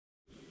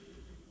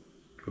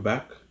We're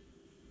back.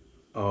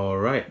 All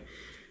right.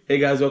 Hey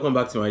guys, welcome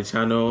back to my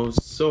channel.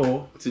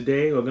 So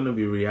today we're gonna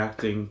be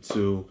reacting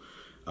to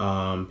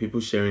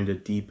people sharing the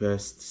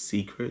deepest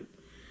secret,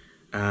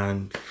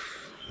 and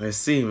let's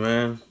see,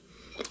 man.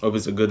 Hope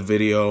it's a good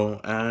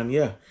video, and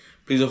yeah,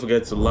 please don't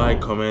forget to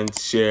like, comment,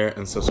 share,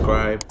 and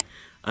subscribe,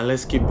 and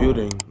let's keep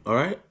building. All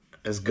right,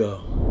 let's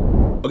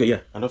go. Okay,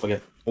 yeah, and don't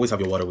forget, always have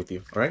your water with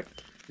you. All right,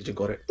 did you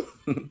got it?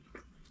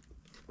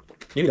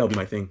 Maybe that'll be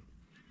my thing.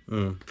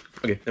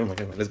 Okay, never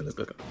mind. Let's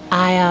go.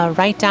 I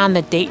write down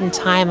the date and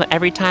time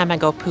every time I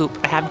go poop.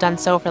 I have done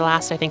so for the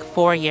last, I think,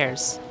 4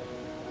 years.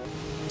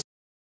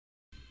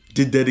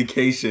 The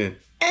dedication.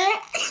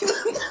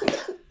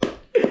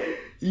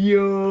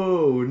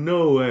 Yo,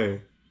 no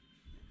way.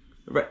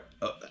 Right.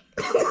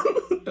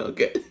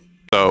 Okay.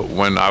 So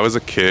when I was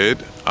a kid,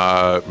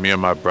 me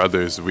and my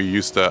brothers, we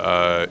used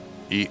to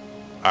eat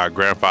our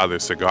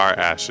grandfather's cigar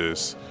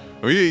ashes.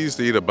 We used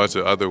to eat a bunch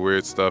of other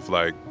weird stuff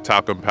like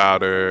talcum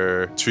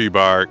powder, tree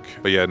bark.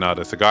 But yeah, no,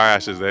 the cigar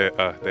ashes, they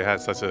had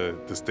such a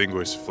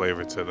distinguished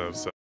flavor to them.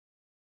 So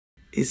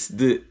It's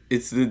the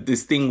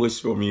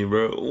distinguished for me,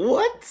 bro.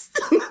 What?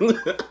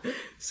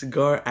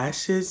 Cigar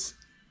ashes?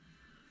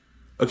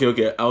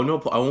 Okay. I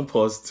won't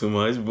pause too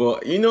much,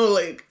 but you know,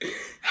 like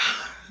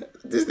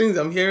these things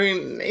I'm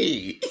hearing.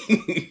 Hey.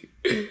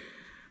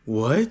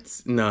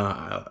 What?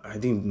 Nah, I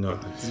think no.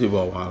 These people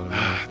are wild.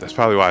 that's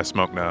probably why I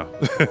smoke now.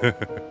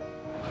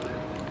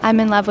 I'm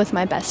in love with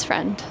my best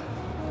friend.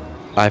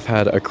 I've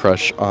had a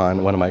crush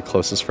on one of my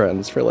closest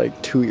friends for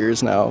like 2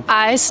 years now.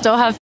 I still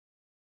have.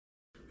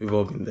 We've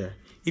all been there.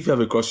 If you have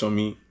a crush on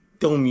me,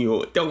 tell me,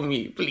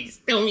 please,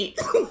 tell me.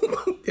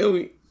 Tell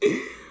me.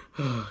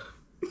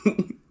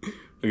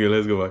 Okay,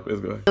 let's go back.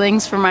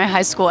 Feelings for my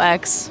high school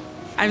ex.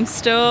 I'm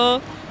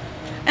still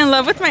in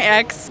love with my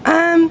ex.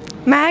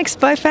 My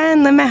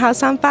ex-boyfriend lit my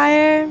house on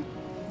fire.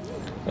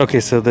 Okay,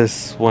 so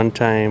this one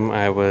time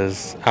I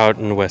was out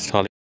in West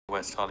Hollywood.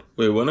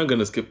 Wait, we're not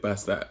gonna skip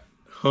past that.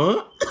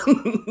 Huh?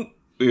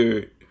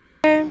 wait.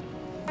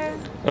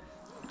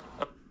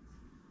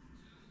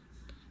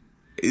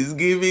 It's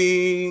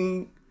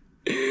giving.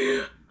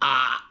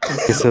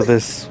 Okay, so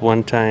this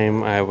one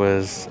time I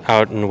was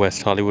out in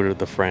West Hollywood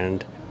with a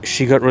friend.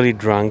 She got really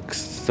drunk,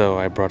 so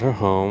I brought her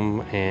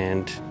home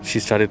and she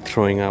started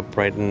throwing up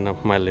right in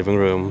my living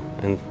room,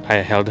 and I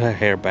held her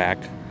hair back,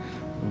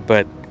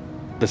 but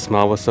the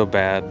smell was so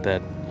bad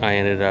that I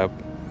ended up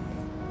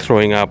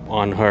throwing up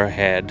on her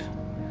head,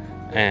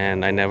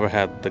 and I never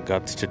had the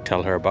guts to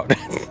tell her about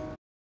it.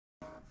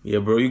 Yeah,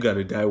 bro, you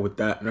gotta die with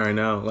that right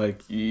now.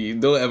 Like, you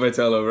don't ever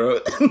tell her, bro.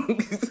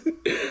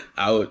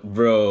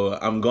 Bro,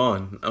 I'm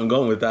gone. I'm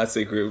gone with that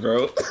secret,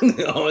 bro.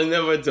 I'll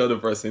never tell the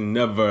person,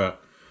 never.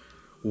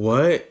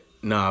 What?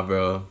 Nah,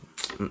 bro.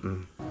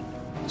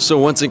 So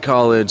once in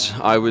college,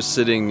 I was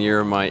sitting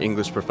near my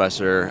English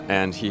professor,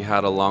 and he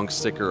had a long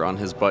sticker on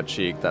his butt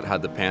cheek that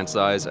had the pant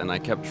size, and I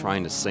kept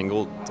trying to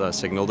signal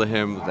to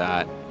him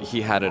that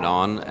he had it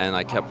on, and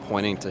I kept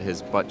pointing to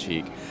his butt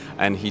cheek,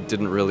 and he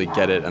didn't really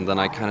get it, and then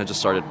I kind of just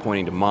started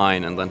pointing to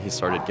mine, and then he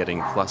started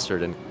getting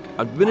flustered and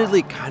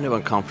admittedly kind of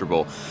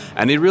uncomfortable,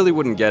 and he really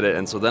wouldn't get it,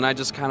 and so then I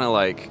just kind of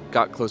like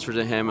got closer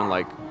to him and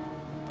like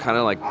kind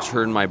of like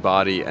turned my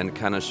body and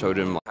kind of showed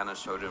him.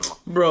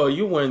 Bro,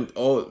 you went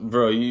all,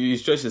 bro, you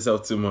stretch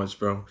yourself too much,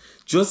 bro.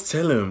 Just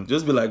tell him.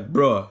 Just be like,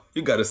 bro,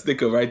 you got a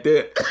sticker right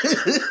there.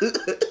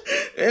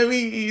 I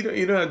mean,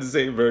 you don't have to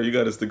say, bro, you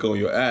got a sticker on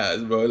your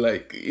ass, bro.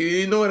 Like,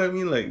 you know what I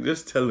mean? Like,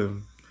 just tell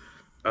him.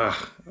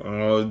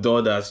 All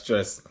that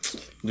stress.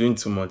 Doing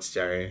too much,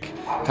 Jerry.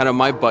 Kind of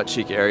my butt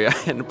cheek area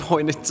and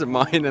pointed to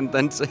mine and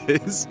then to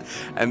his,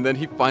 and then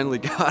he finally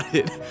got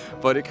it,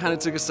 but it kind of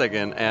took a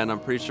second, and I'm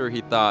pretty sure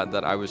he thought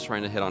that I was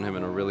trying to hit on him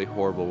in a really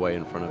horrible way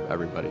in front of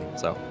everybody.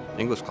 So,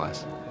 English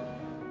class.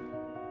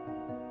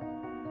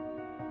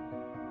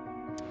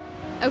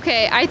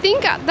 Okay, I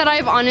think that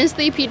I've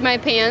honestly peed my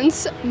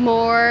pants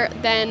more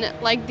than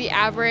like the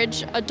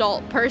average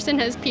adult person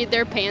has peed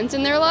their pants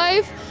in their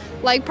life.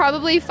 Like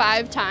probably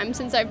 5 times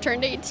since I've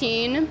turned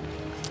 18.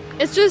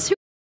 It's just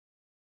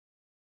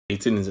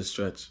 18 is a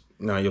stretch.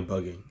 Nah, you're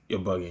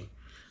bugging.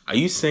 Are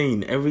you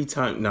saying every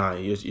time? Nah,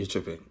 you're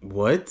tripping.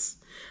 What?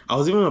 I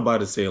was even about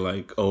to say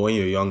like, oh, when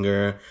you're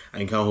younger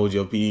and you can't hold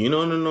your pee.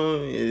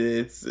 No.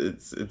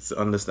 It's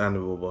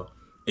understandable, but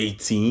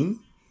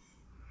 18?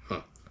 Huh.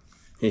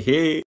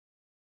 Hey.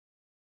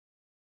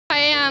 I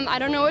am. I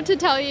don't know what to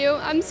tell you.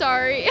 I'm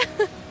sorry.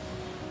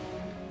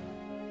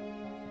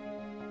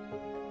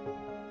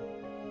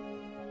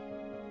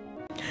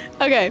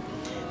 Okay,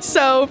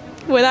 so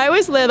when I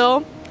was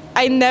little,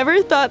 I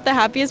never thought the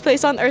happiest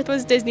place on earth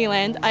was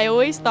Disneyland. I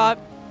always thought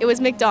it was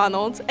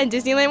McDonald's, and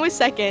Disneyland was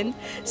second.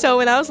 So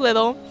when I was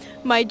little,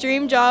 my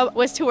dream job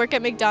was to work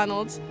at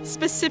McDonald's,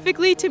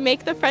 specifically to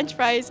make the French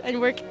fries and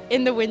work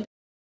in the window.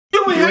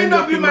 You will end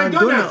up in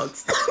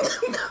McDonald's.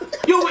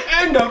 You will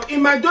end up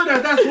in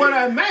McDonald's. That's what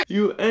I meant.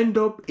 You end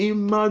up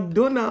in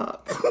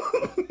McDonald's.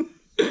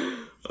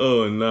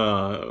 Oh,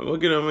 nah.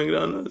 Working at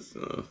McDonald's?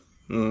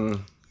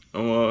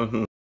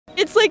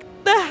 it's like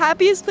the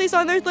happiest place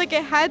on earth. Like,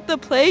 it had the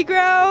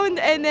playground,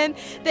 and then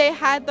they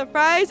had the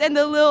fries and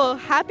the little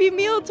Happy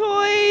Meal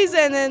toys,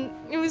 and then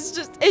it was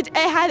just, it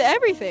had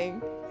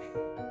everything.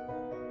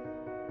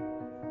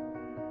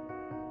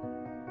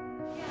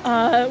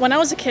 When I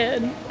was a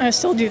kid, I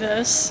still do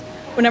this.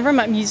 Whenever I'm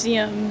at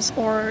museums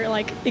or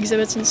like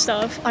exhibits and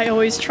stuff, I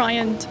always try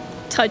and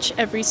touch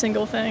every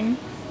single thing,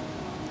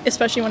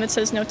 especially when it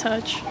says no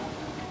touch.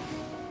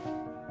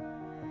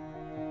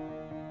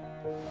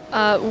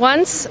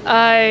 Once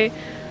I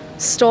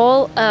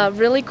stole a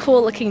really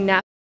cool looking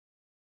napkin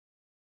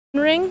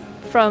ring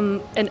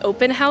from an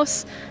open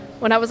house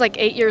when I was like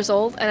 8 years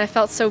old, and I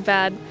felt so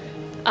bad.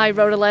 I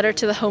wrote a letter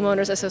to the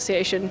homeowners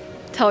association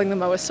telling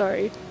them I was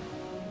sorry.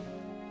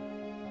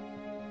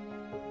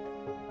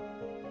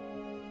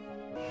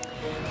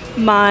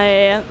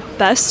 My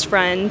best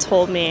friend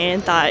told me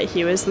that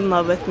he was in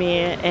love with me,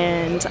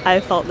 and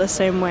I felt the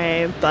same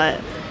way, but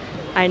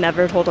I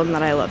never told him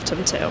that I loved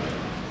him too.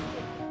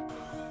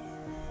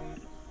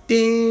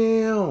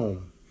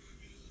 Damn.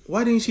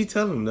 Why didn't she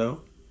tell him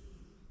though?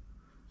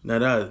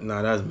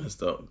 That's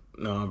messed up.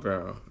 Nah,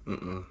 bro.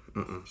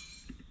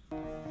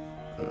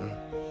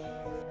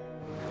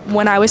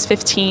 When I was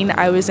 15,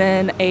 I was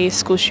in a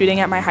school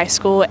shooting at my high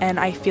school, and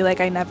I feel like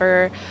I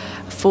never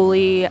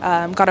fully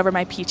got over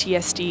my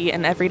PTSD,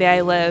 and every day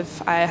I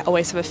live, I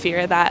always have a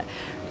fear that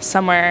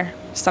somewhere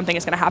something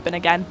is going to happen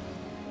again.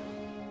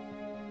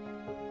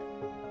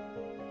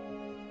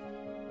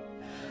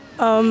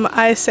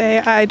 I say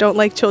I don't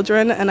like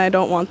children and I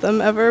don't want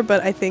them ever,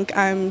 but I think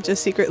I'm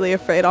just secretly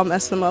afraid I'll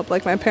mess them up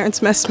like my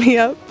parents messed me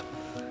up.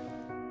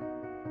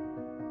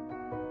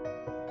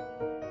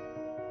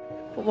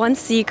 One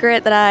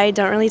secret that I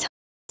don't really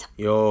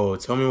Yo,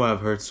 tell me why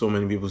I've heard so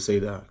many people say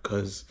that,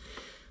 because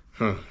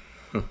that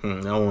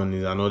one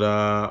is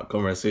another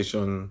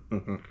conversation.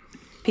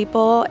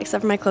 people,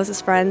 except for my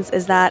closest friends,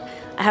 is that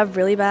I have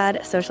really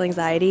bad social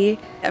anxiety.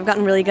 I've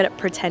gotten really good at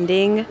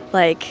pretending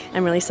like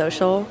I'm really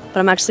social, but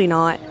I'm actually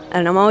not.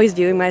 And I'm always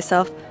viewing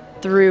myself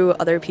through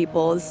other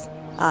people's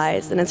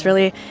eyes, and it's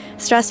really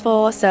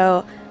stressful.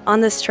 So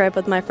on this trip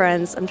with my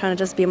friends, I'm trying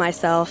to just be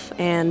myself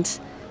and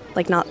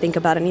like not think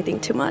about anything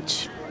too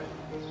much.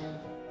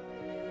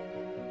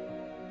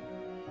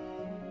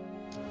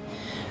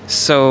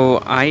 So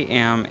I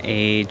am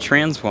a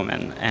trans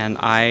woman, and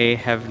I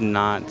have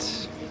not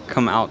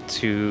come out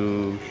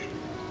to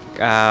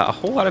a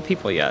whole lot of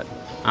people yet.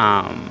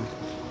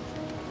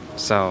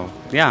 So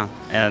yeah,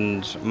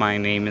 and my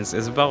name is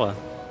Isabella.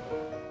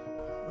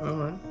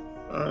 All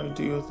right,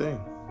 do your thing.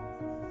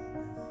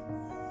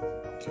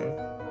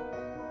 Okay.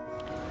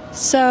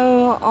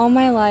 So all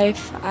my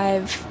life,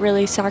 I've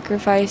really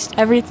sacrificed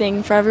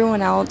everything for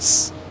everyone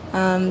else,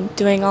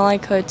 doing all I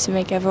could to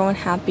make everyone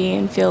happy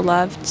and feel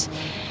loved.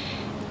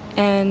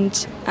 And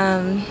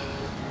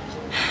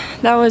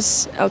that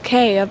was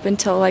okay up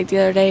until like the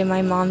other day.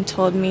 My mom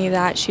told me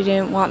that she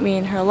didn't want me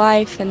in her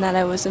life and that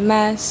I was a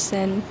mess,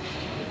 and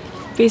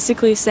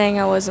basically saying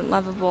I wasn't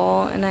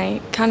lovable. And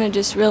I kind of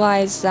just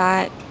realized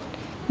that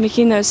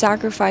making those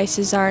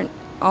sacrifices aren't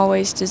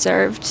always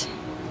deserved.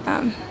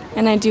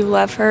 And I do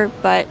love her,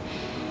 but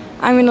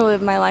I'm going to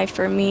live my life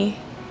for me,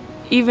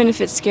 even if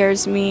it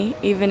scares me,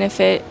 even if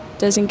it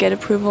doesn't get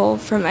approval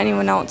from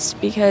anyone else,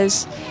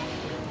 because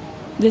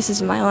this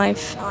is my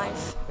life.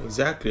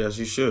 Exactly, as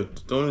you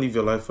should. Don't live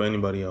your life for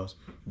anybody else.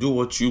 Do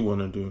what you want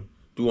to do.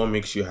 Do what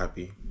makes you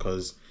happy.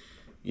 Because,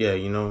 yeah,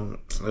 you know,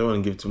 I don't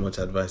want to give too much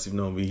advice. If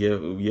not,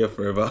 we'll be here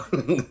forever.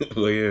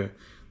 But yeah,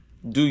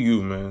 do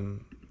you,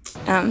 man.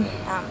 And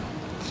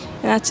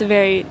that's a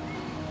very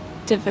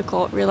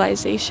difficult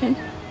realization.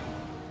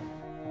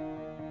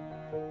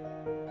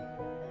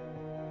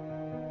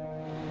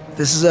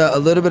 This is a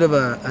little bit of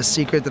a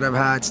secret that I've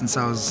had since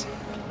I was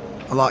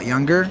a lot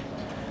younger.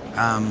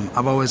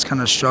 I've always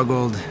kind of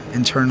struggled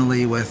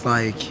internally with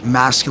like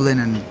masculine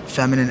and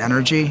feminine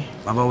energy.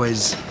 I've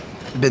always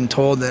been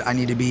told that I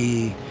need to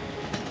be,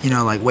 you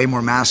know, like way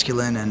more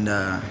masculine and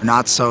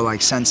not so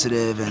like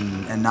sensitive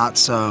and not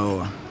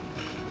so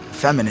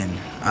feminine,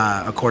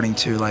 according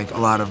to like a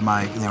lot of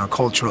my, you know,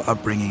 cultural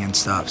upbringing and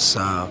stuff.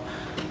 So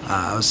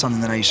it was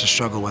something that I used to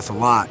struggle with a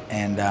lot.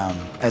 And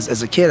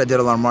as a kid, I did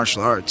a lot of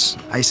martial arts.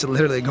 I used to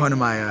literally go to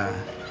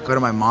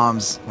my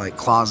mom's like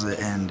closet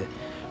and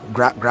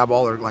grab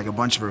all her, like a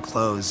bunch of her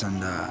clothes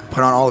and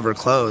put on all of her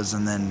clothes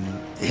and then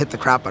hit the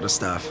crap out of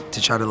stuff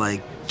to try to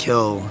like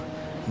kill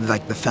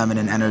like the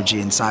feminine energy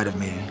inside of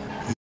me.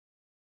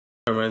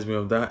 It reminds me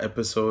of that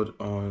episode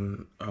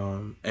on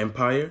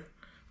Empire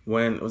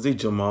when, was it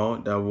Jamal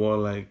that wore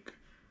like,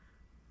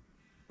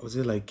 was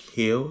it like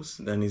heels?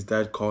 Then his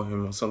dad called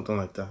him or something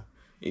like that.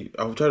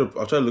 I'll try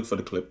to look for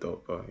the clip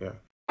though, but yeah.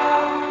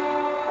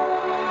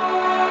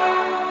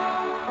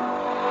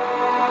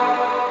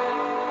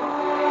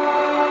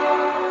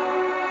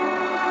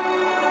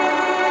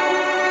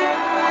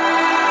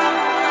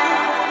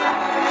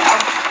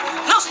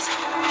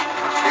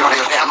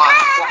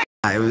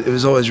 It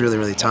was always really,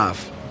 really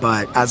tough.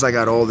 But as I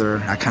got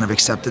older, I kind of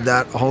accepted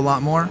that a whole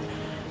lot more.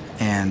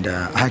 And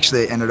I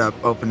actually ended up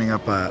opening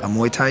up a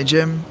Muay Thai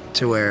gym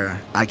to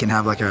where I can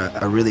have like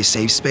a really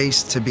safe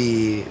space to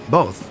be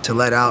both, to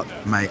let out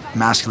my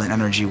masculine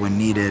energy when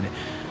needed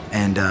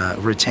and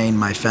retain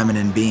my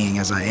feminine being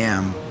as I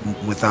am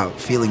without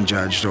feeling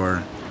judged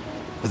or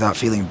without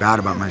feeling bad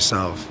about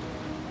myself.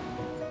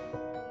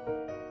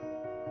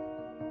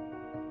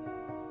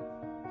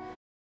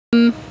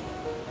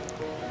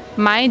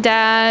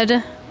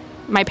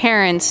 My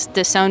parents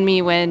disowned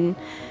me when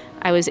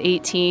I was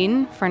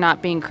 18 for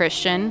not being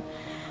Christian.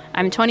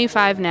 I'm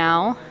 25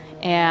 now,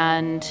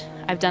 and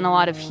I've done a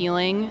lot of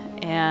healing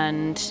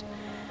and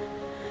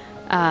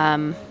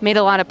made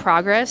a lot of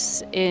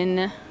progress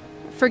in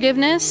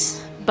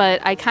forgiveness,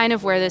 but I kind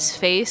of wear this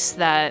face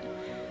that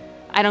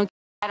I don't.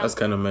 That's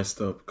kind of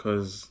messed up,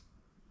 because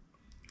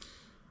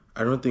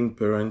I don't think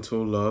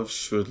parental love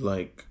should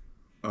like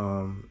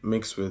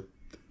mix with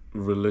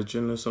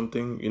religion or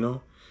something, you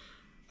know?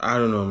 I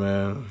don't know,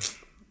 man.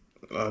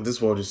 This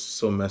world is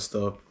so messed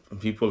up.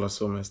 People are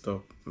so messed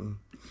up.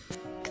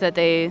 That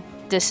they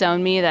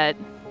disown me, that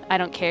I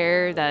don't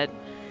care, that,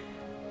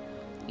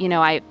 you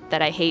know,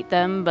 that I hate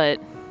them, but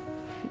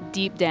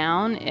deep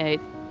down, I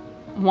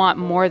want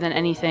more than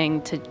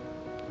anything to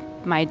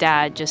my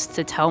dad just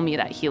to tell me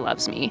that he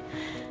loves me.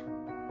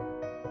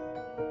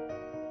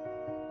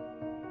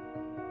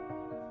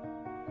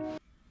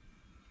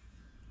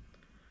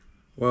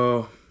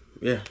 Well,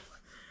 yeah.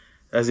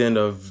 That's the end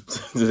of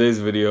today's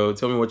video.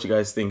 Tell me what you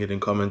guys think in the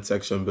comment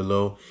section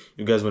below.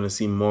 You guys want to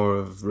see more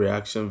of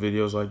reaction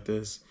videos like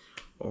this?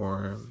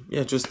 Or,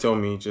 yeah, just tell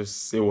me.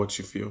 Just say what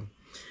you feel.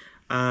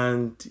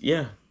 And,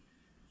 yeah.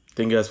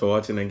 Thank you guys for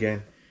watching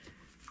again.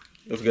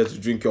 Don't forget to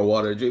drink your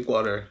water. Drink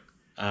water.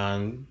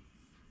 And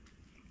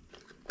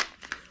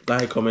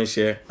like, comment,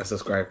 share, and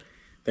subscribe.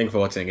 Thank you for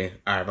watching again.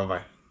 Alright,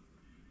 bye-bye.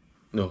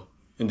 No.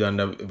 I'm doing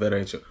a better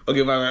intro.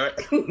 Okay, bye-bye.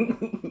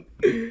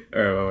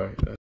 Alright,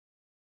 bye-bye.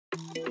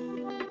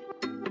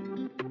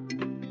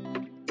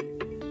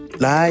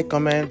 Like,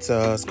 comment,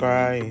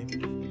 subscribe.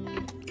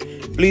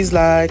 Please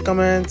like,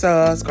 comment,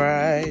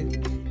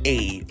 subscribe.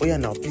 Hey, oh yeah,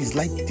 now please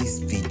like this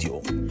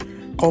video,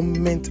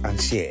 comment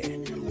and share.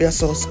 Oh yeah,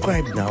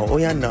 subscribe now. Oh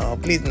yeah, now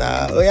please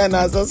now. Oh yeah,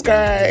 now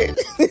subscribe.